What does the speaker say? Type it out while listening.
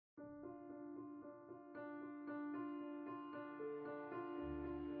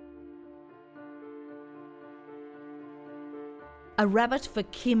A Rabbit for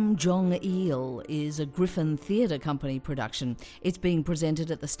Kim Jong-Il is a Griffin Theatre Company production. It's being presented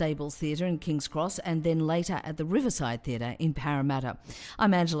at the Stables Theatre in King's Cross and then later at the Riverside Theatre in Parramatta.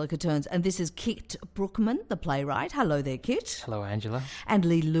 I'm Angela Catterns and this is Kit Brookman, the playwright. Hello there, Kit. Hello, Angela. And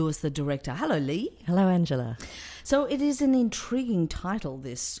Lee Lewis, the director. Hello, Lee. Hello, Angela. So it is an intriguing title,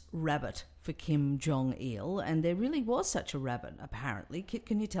 this Rabbit for Kim Jong-Il, and there really was such a rabbit, apparently. Kit,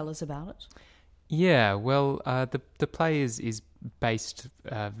 can you tell us about it? Yeah, well, the play is based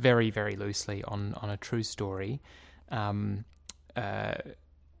very, very loosely on a true story.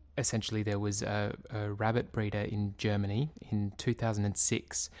 Essentially, there was a rabbit breeder in Germany in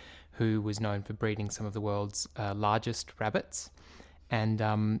 2006 who was known for breeding some of the world's largest rabbits.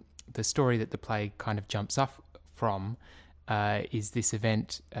 And the story that the play kind of jumps off from is this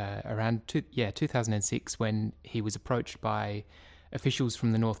event around 2006 when he was approached by officials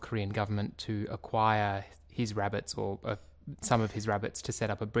from the North Korean government to acquire his rabbits or some of his rabbits to set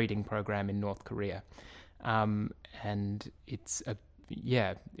up a breeding program in North Korea. And it's a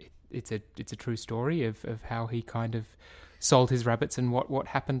true story of how he kind of sold his rabbits and what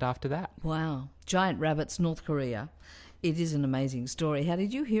happened after that. Wow. Giant rabbits, North Korea. It is an amazing story. How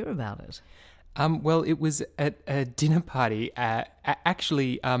did you hear about it? Well, it was at a dinner party,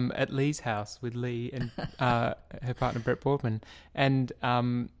 actually at Lee's house with Lee and her partner Brett Boardman, and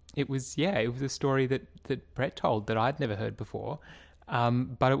it was a story that Brett told that I'd never heard before,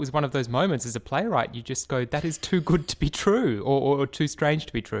 but it was one of those moments as a playwright you just go, that is too good to be true, or too strange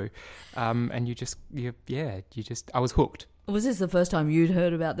to be true, and I was hooked. Was this the first time you'd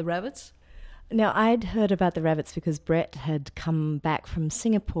heard about the rabbits? Now, I'd heard about the rabbits because Brett had come back from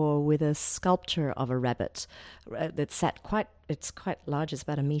Singapore with a sculpture of a rabbit that sat it's quite large, it's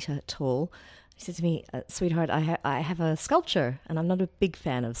about a metre tall. He said to me, sweetheart, I have a sculpture and I'm not a big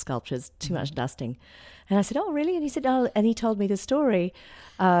fan of sculptures, too much dusting. And I said, oh, really? And he said, oh, and he told me the story,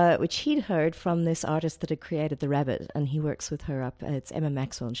 which he'd heard from this artist that had created the rabbit, and he works with her it's Emma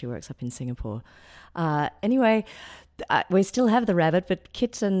Maxwell, and she works up in Singapore. Anyway, we still have the rabbit, but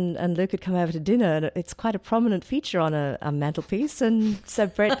Kit and Luke had come over to dinner, and it's quite a prominent feature on a mantelpiece. And so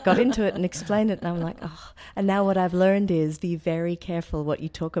Brett got into it and explained it, and I'm like, oh. And now what I've learned is be very careful what you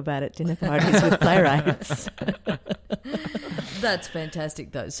talk about at dinner parties with playwrights. That's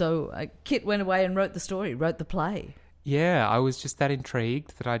fantastic, though. So Kit went away and wrote the play. Yeah, I was just that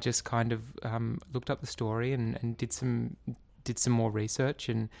intrigued that I just kind of looked up the story and did some more research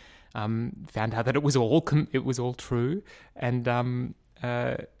and found out that it was all true, and from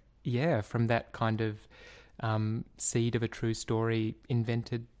that kind of seed of a true story,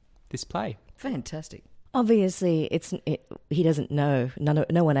 invented this play. Fantastic. Obviously, he doesn't know.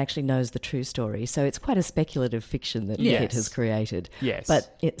 No one actually knows the true story, so it's quite a speculative fiction that Kit has created. Yes,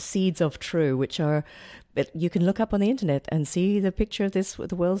 but it's seeds of true, which are you can look up on the internet and see the picture of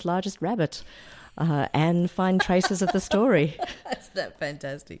the world's largest rabbit. And find traces of the story. That's that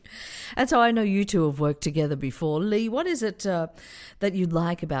fantastic. And so I know you two have worked together before. Lee, what is it that you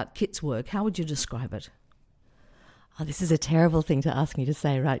like about Kit's work? How would you describe it? Oh, this is a terrible thing to ask me to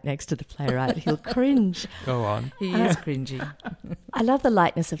say right next to the playwright. He'll cringe. Go on. He is cringy. I love the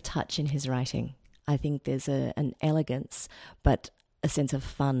lightness of touch in his writing. I think there's an elegance, but a sense of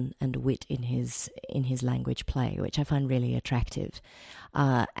fun and wit in his language play, which I find really attractive.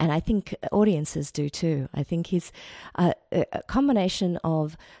 And I think audiences do too. I think he's a combination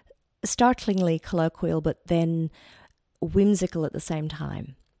of startlingly colloquial but then whimsical at the same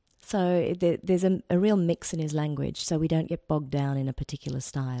time. So there's a real mix in his language, so we don't get bogged down in a particular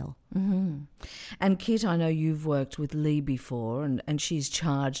style. Mm-hmm. And Kit, I know you've worked with Lee before, and she's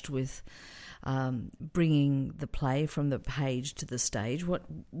charged with bringing the play from the page to the stage. What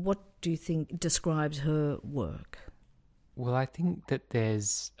do you think describes her work? Well, I think that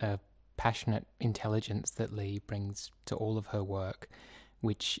there's a passionate intelligence that Lee brings to all of her work,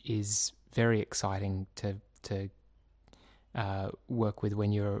 which is very exciting to work with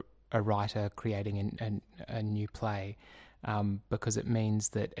when you're a writer creating a new play, because it means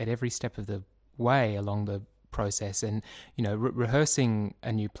that at every step of the way along the process, and rehearsing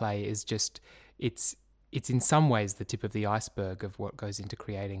a new play is just it's in some ways the tip of the iceberg of what goes into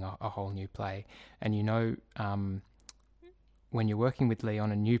creating a whole new play. And when you're working with Lee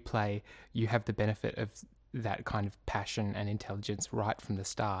on a new play, you have the benefit of that kind of passion and intelligence right from the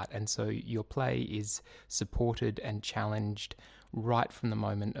start, and so your play is supported and challenged right from the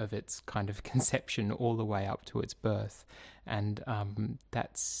moment of its kind of conception all the way up to its birth. And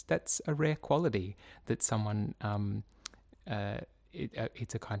that's a rare quality that someone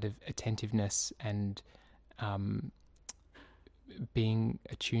it's a kind of attentiveness and being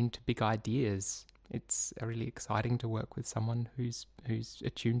attuned to big ideas it's really exciting to work with someone who's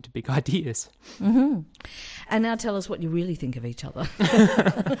attuned to big ideas. Mm-hmm. And now tell us what you really think of each other.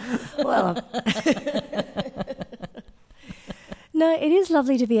 Well, no, it is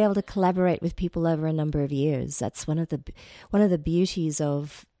lovely to be able to collaborate with people over a number of years. That's one of the beauties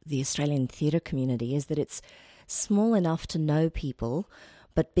of the Australian theatre community, is that it's small enough to know people,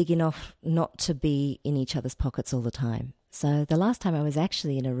 but big enough not to be in each other's pockets all the time. So the last time I was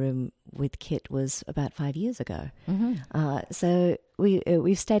actually in a room with Kit was about 5 years ago. Mm-hmm. So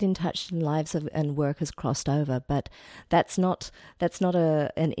we've stayed in touch, and lives and work has crossed over, but that's not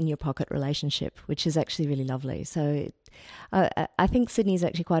an in your pocket relationship, which is actually really lovely. So I think Sydney is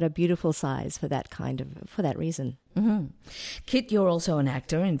actually quite a beautiful size for that reason. Mm-hmm. Kit, you're also an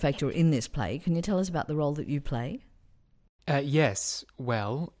actor. In fact, you're in this play. Can you tell us about the role that you play? Yes.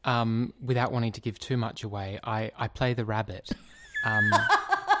 Well, without wanting to give too much away, I play the rabbit,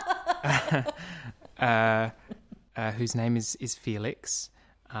 whose name is Felix,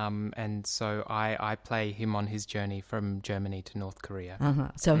 and so I play him on his journey from Germany to North Korea.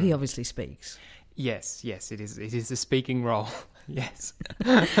 Uh-huh. So he obviously speaks. Yes, it is a speaking role. Yes.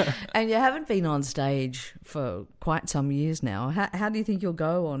 And you haven't been on stage for quite some years now. How do you think you'll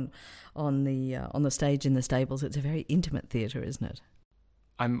go on the stage in the Stables? It's a very intimate theatre, isn't it?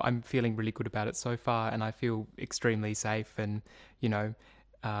 I'm feeling really good about it so far, and I feel extremely safe. And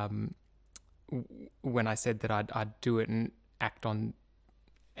when I said that I'd do it and act on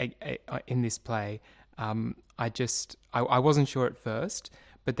in this play, I wasn't sure at first,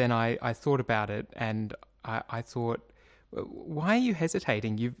 but then I thought about it, and I thought, why are you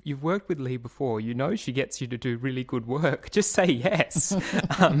hesitating? You've worked with Lee before. You know she gets you to do really good work. Just say yes.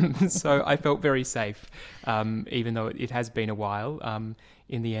 So I felt very safe, even though it has been a while.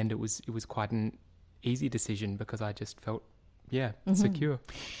 In the end, it was quite an easy decision because I just felt, secure.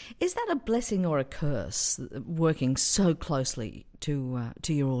 Is that a blessing or a curse, working so closely to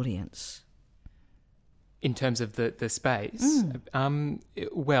your audience? In terms of the space,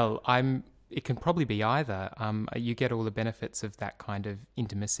 it can probably be either. You get all the benefits of that kind of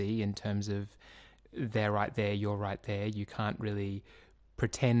intimacy in terms of they're right there, you're right there. You can't really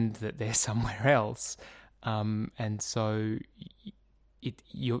pretend that they're somewhere else, and so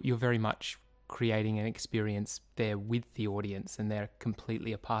you're very much creating an experience there with the audience, and they're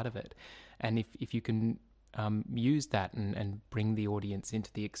completely a part of it. And if you can use that and bring the audience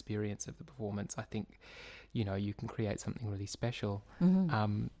into the experience of the performance, I think you can create something really special.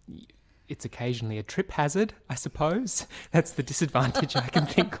 Mm-hmm. It's occasionally a trip hazard, I suppose. That's the disadvantage I can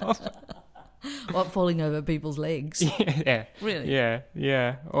think of. What, falling over people's legs? Yeah. Really?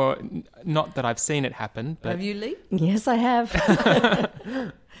 Yeah. Or not that I've seen it happen. But... Have you, Lee? Yes, I have.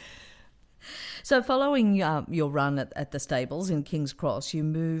 So following your run at the Stables in King's Cross, you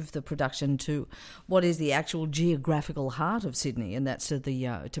move the production to what is the actual geographical heart of Sydney, and that's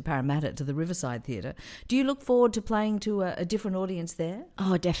to Parramatta, to the Riverside Theatre. Do you look forward to playing to a different audience there?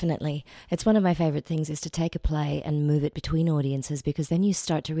 Oh, definitely. It's one of my favourite things, is to take a play and move it between audiences, because then you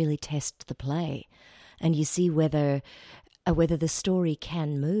start to really test the play and you see whether the story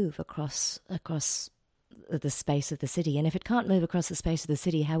can move across the space of the city. And if it can't move across the space of the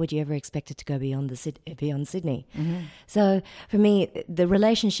city, how would you ever expect it to go beyond Sydney? Mm-hmm. So for me, the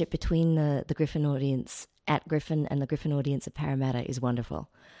relationship between the Griffin audience at Griffin and the Griffin audience at Parramatta is wonderful.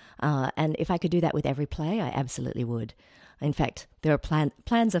 And if I could do that with every play, I absolutely would. In fact, there are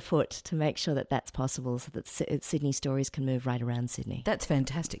plans afoot to make sure that that's possible, so that Sydney stories can move right around Sydney. That's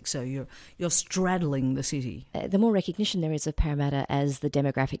fantastic. So you're straddling the city. The more recognition there is of Parramatta as the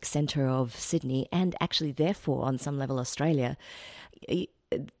demographic centre of Sydney, and actually therefore on some level Australia,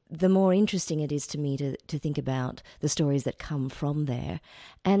 the more interesting it is to me to think about the stories that come from there,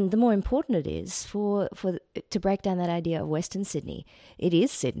 and the more important it is to break down that idea of Western Sydney. It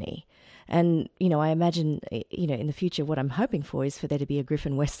is Sydney. And, I imagine, in the future, what I'm hoping for is for there to be a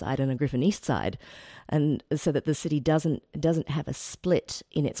Griffin West Side and a Griffin East Side, and so that the city doesn't have a split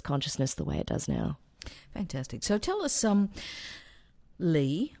in its consciousness the way it does now. Fantastic. So tell us,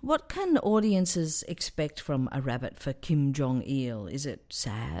 Lee, what can audiences expect from A Rabbit for Kim Jong-Il? Is it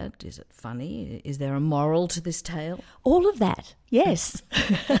sad? Is it funny? Is there a moral to this tale? All of that, yes.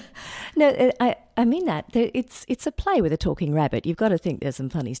 No, I mean that. It's a play with a talking rabbit. You've got to think there's some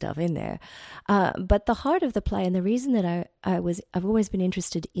funny stuff in there. But the heart of the play, and the reason that I've always been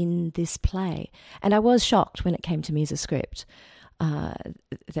interested in this play, and I was shocked when it came to me as a script,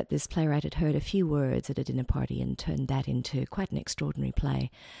 that this playwright had heard a few words at a dinner party and turned that into quite an extraordinary play.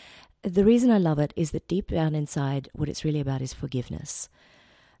 The reason I love it is that deep down inside, what it's really about is forgiveness,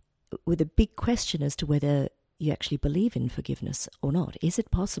 with a big question as to whether you actually believe in forgiveness or not. Is it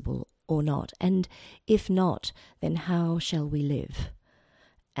possible or not? And if not, then how shall we live?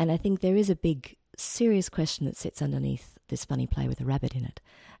 And I think there is a big, serious question that sits underneath this funny play with a rabbit in it.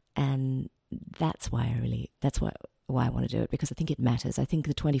 And that's why I want to do it, because I think it matters. I think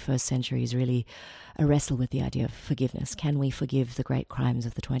the 21st century is really a wrestle with the idea of forgiveness. Can we forgive the great crimes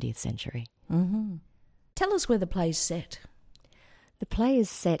of the 20th century? Mm-hmm. Tell us where the play's set. The play is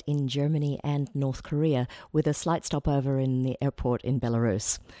set in Germany and North Korea, with a slight stopover in the airport in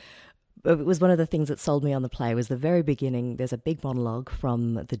Belarus. It was one of the things that sold me on the play, was the very beginning. There's a big monologue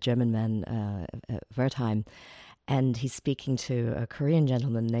from the German man, Wertheim, and he's speaking to a Korean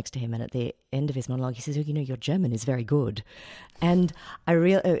gentleman next to him, and at the end of his monologue, he says, "Oh, you know, your German is very good." And I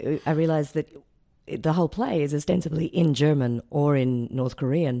realized that the whole play is ostensibly in German or in North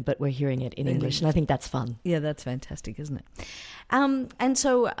Korean, but we're hearing it in English, and I think that's fun. Yeah, that's fantastic, isn't it? And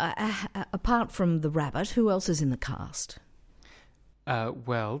so, apart from the rabbit, who else is in the cast?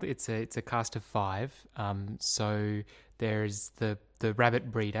 Well, it's a cast of 5. So there's the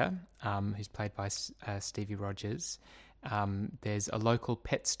rabbit breeder, who's played by Stevie Rogers. There's a local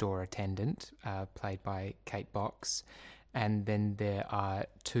pet store attendant, played by Kate Box. And then there are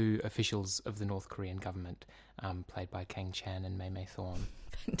 2 officials of the North Korean government, played by Kang Chan and Mei Mei Thorne.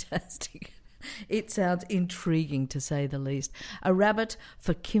 Fantastic. It sounds intriguing, to say the least. A rabbit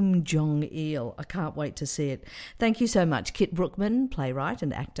for Kim Jong-Il. I can't wait to see it. Thank you so much, Kit Brookman, playwright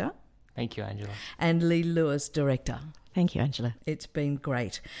and actor. Thank you, Angela. And Lee Lewis, director. Thank you, Angela. It's been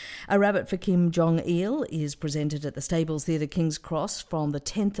great. A Rabbit for Kim Jong-Il is presented at the Stables Theatre, King's Cross, from the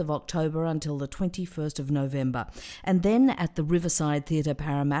 10th of October until the 21st of November, and then at the Riverside Theatre,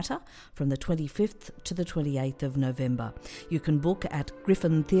 Parramatta, from the 25th to the 28th of November. You can book at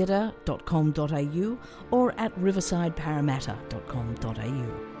griffintheatre.com.au or at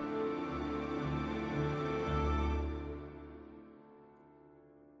riversideparramatta.com.au.